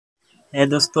হে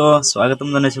দোস্ত স্বাগতম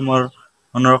জনাইছো মোৰ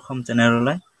অনৰক্ষম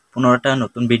চেনেললৈ পুনৰ এটা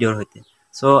নতুন ভিডিঅ'ৰ সৈতে।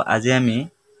 আজি আমি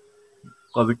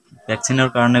কোভিড ভ্যাকচিনৰ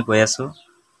কাৰণে গৈ আছো।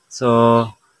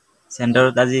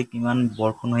 চেণ্টাৰত আজি কিমান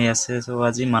বৰষুণ হৈ আছে।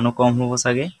 আজি মানুহ কম হ'ব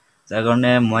চাগে, যাৰ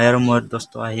কাৰণে মই আৰু মোৰ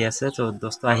দোস্ত আহি আছে।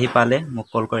 দোস্ত আহি পালে মোক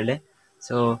কল কৰিলে।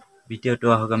 ভিডিঅ'টো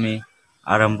আহক আমি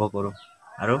আৰম্ভ কৰোঁ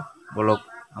আৰু বলক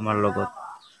আমাৰ লগত।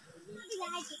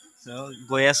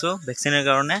 গৈ আছো ভ্যাকচিনৰ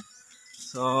কাৰণে।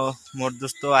 মোৰ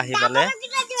দোস্ত আহি পালে।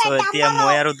 এতিয়া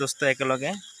মই আৰু দোস্ত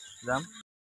একেলগে যাম।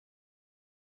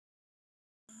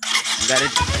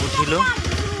 গাড়ীত উঠিলো।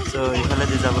 ইফালে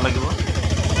দি যাব লাগিব।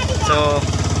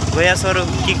 গৈ আছো আৰু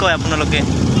কি কয় আপোনালোকে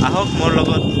আহক মোৰ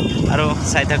লগত আৰু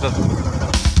চাই থাকক।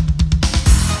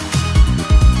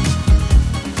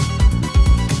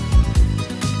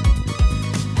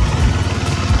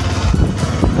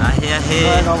 আহি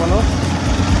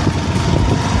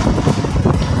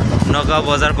নগাঁও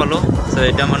বজাৰ পালো।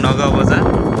 এটা আমাৰ নগাঁও বজাৰ।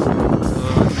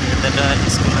 এটা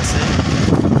স্কুল আছে।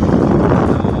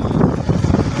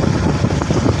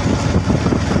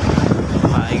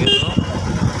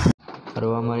 আৰু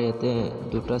আমাৰ ইয়াতে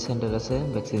দুটা চেণ্টাৰ আছে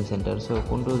ভ্যাকচিন চেণ্টাৰ।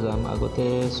 কোনটো যাম, আগতে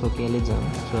চকিয়ালিত যাম।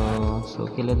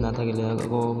 চকিয়ালিত নাথাকিলে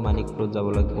আকৌ মানিকপুৰত যাব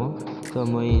লাগিব।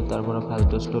 মই তাৰ পৰা ফাৰ্ষ্ট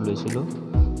ড'জটো লৈছিলোঁ।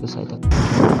 চাই থাক।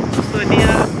 এতিয়া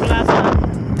খোলা আছে,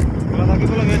 খোলা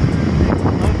থাকিব লাগে।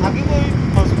 থাকিবই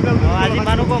হস্পিটেল। আজি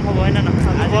মানুহ কম হ'ব হয় না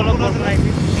নহয়? আজি অলপ বৰষুণ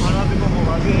আহিছে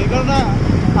সেইকাৰণে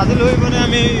আজি লৈ মানে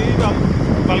আমি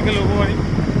ভালকৈ ল'ব পাৰিম।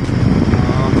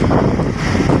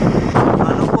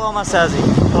 মানুহ কম আছে আজি।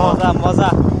 মজা।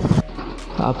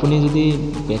 আপুনি যদি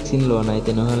ভেকচিন লোৱা নাই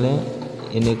তেনেহ'লে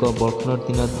এনেকুৱা বৰষুণৰ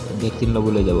দিনত ভেকচিন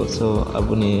ল'বলৈ যাব।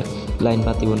 আপুনি লাইন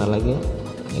পাতিব নালাগে।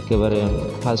 একেবাৰে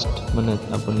ফাৰ্ষ্ট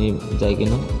আপুনি যাই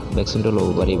কিনে ভেকচিনটো ল'ব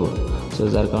পাৰিব।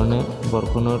 যাৰ কাৰণে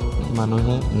বৰষুণত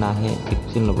মানুহে নাহে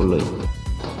ভেকচিন ল'বলৈ।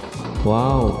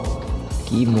 ৱাও,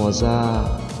 কি মজা,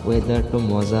 ৱেডাৰটো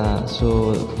মজা।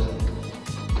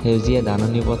 সেউজীয়া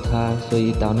ধাননি পথাৰ। এই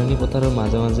ধাননি পথাৰৰ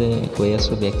মাজে মাজে গৈ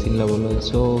আছোঁ ভেকচিন ল'বলৈ।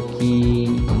 কি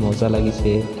মজা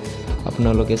লাগিছে।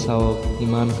 আপোনালোকে চাওক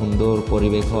ইমান সুন্দৰ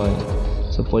পৰিৱেশ হয়।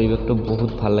 পৰিৱেশটো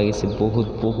বহুত ভাল লাগিছে,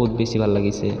 বহুত বেছি ভাল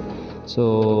লাগিছে।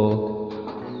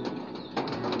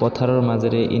 পথাৰৰ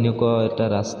মাজেৰে এনেকুৱা এটা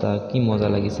ৰাস্তা, কি মজা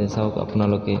লাগিছে চাওক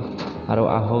আপোনালোকে। আৰু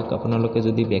আহক, আপোনালোকে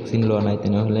যদি ভেকচিন লোৱা নাই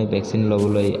তেনেহ'লে ভেকচিন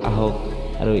ল'বলৈ আহক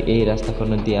আৰু এই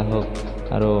ৰাস্তাখনত দি আহক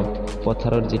আৰু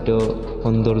পথাৰৰ যিটো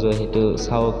সৌন্দৰ্য সেইটো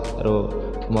চাওক আৰু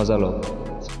মজা লওক।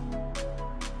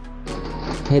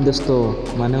 সেই দোস্ত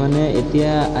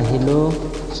এতিয়া আহিলোঁ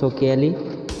চকিয়ালি।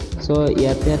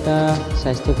 ইয়াতে এটা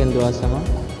স্বাস্থ্য কেন্দ্ৰ আছে আমাৰ।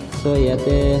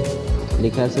 ইয়াতে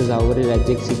লিখা আছে জাউবাৰী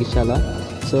ৰাজ্যিক চিকিৎসালয়।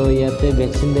 ইয়াতে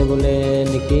ভেকচিন দিবলৈ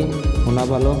নেকি শুনা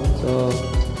পালোঁ।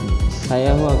 চাই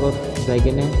আহোঁ আগত যাই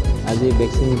কিনে আজি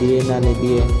ভেকচিন দিয়ে না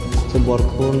নিদিয়ে।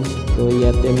 বৰষুণ,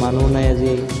 ইয়াতে মানুহ নাই,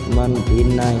 আজি ইমান ভিৰ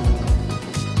নাই।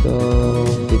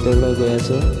 ভিতৰলৈ গৈ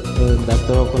আছোঁ।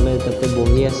 ডাক্তৰসকলে তাতে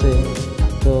বহি আছে।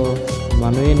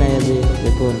 মানুহেই নাই আজি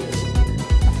দেখোন।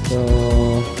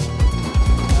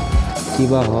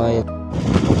 কিবা হয়।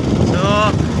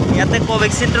 ইয়াতে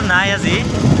কোভেক্সিনটো নাই আজি।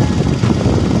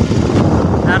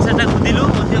 নাৰ্ছ এটাক সুধিলোঁ,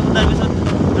 সোধাৰ পিছত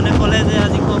ক'লে যে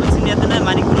আজি কোভেক্সিন ইয়াতে নাই,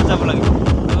 মানিকপুৰত যাব লাগিব।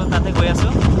 তাতে গৈ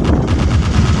আছোঁ।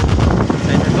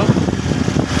 চাই থাকক।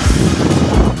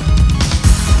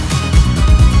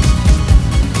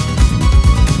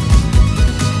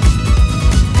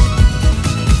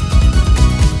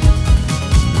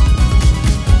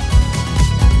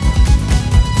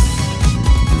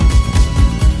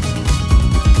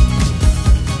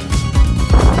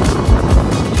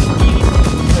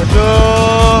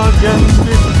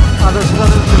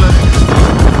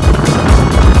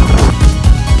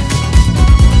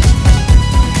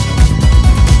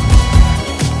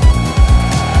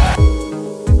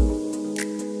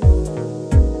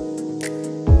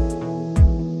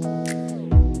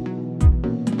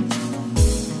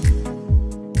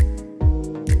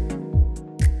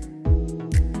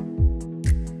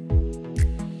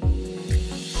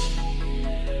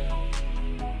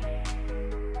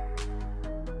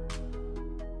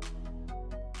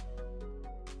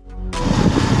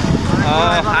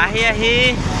 আহি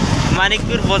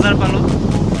মানিকপুৰ বজাৰ পালোঁ।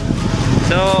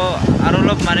 আৰু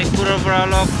অলপ মানিকপুৰৰ পৰা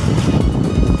অলপ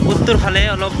উত্তৰ ফালে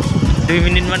অলপ 2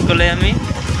 মিনিটমান গ'লে আমি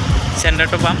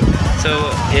চেণ্টাৰটো পাম।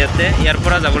 ইয়াৰ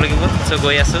পৰা যাব লাগিব।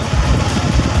 গৈ আছোঁ।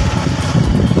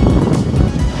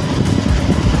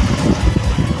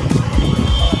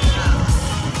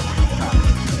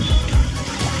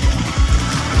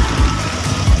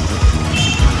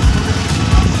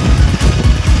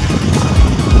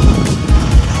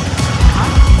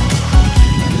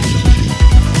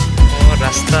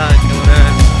 ৰাস্তা একেবাৰে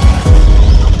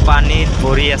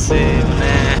ভৰি আছে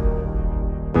মানে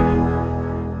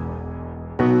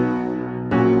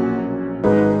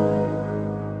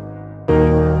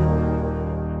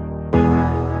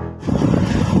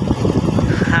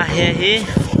আহি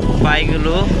পাই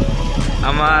গ'লো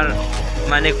আমাৰ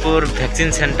মানিকপুৰ ভেকচিন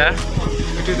চেণ্টাৰ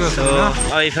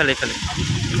ইফালে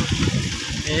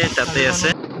এই তাতে আছে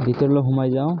ভিতৰলৈ সোমাই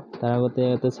যাওঁ তাৰ আগতে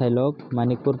ইয়াতে চাই লওক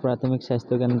মানিকপুৰ প্ৰাথমিক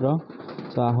স্বাস্থ্য কেন্দ্ৰ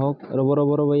চ' আহক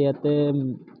ৰ'ব ইয়াতে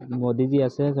মোদীজী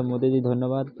আছে চ' মোদীজী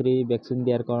ধন্যবাদ ফ্ৰী ভেকচিন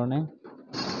দিয়াৰ কাৰণে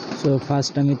চ'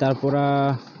 ফাৰ্ষ্ট আমি তাৰ পৰা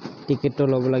টিকেটটো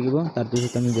ল'ব লাগিব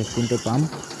তাৰপিছত আমি ভেকচিনটো পাম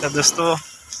দোস্ত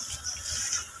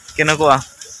কেনেকুৱা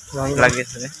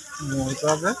লাগিছে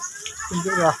কিন্তু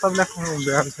ৰাস্তাবিলাক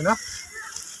বেয়া হৈছে না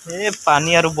এই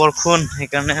পানী আৰু বৰষুণ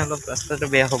সেইকাৰণে অলপ ৰাস্তাটো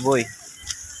বেয়া হ'বই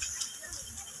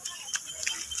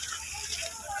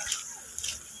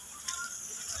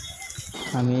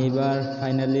আমি এইবাৰ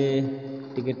ফাইনেলি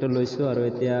টিকেটটো লৈছোঁ আৰু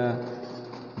এতিয়া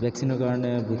ভেকচিনৰ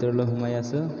কাৰণে ভিতৰলৈ সোমাই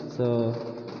আছোঁ চ'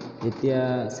 এতিয়া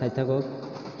চাই থাকক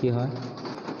কি হয়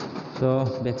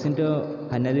চ' ভেকচিনটো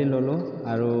ফাইনেলি ল'লোঁ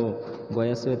আৰু গৈ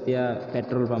আছোঁ এতিয়া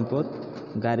পেট্ৰল পাম্পত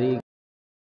গাড়ী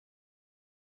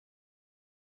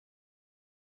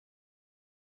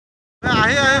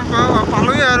আহি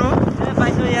পালোঁহি আৰু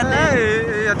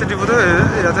ইয়াতে দিবতো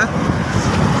ইয়াতে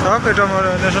চাওক এইটো আমাৰ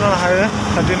নেশ্যনেল হাইৱে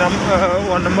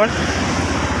 1 নম্বৰ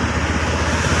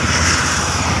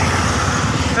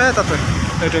তাতে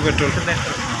এইটো পেট্ৰল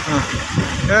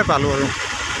পালোঁ আৰু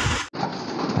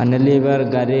ফাইনেলি এইবাৰ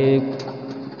গাড়ী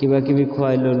কিবা কিবি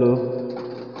খুৱাই ল'লোঁ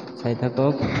চাই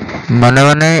থাকক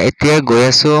মানে এতিয়া গৈ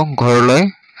আছোঁ ঘৰলৈ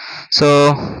চ'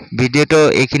 ভিডিঅ'টো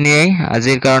এইখিনিয়েই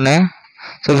আজিৰ কাৰণে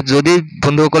চ' যদি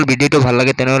বন্ধুসকল ভিডিঅ'টো ভাল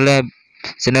লাগে তেনেহ'লে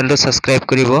চেনেলটো ছাবস্ক্ৰাইব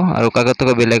কৰিব আৰু কাষত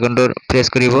থকা বেল আইকনটো প্ৰেছ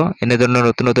কৰিব এনেধৰণৰ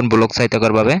নতুন ব্লগ চাই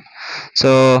থকাৰ বাবে চ'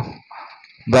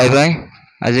 বাই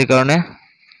আজিৰ কাৰণে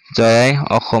জয় আই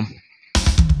অসম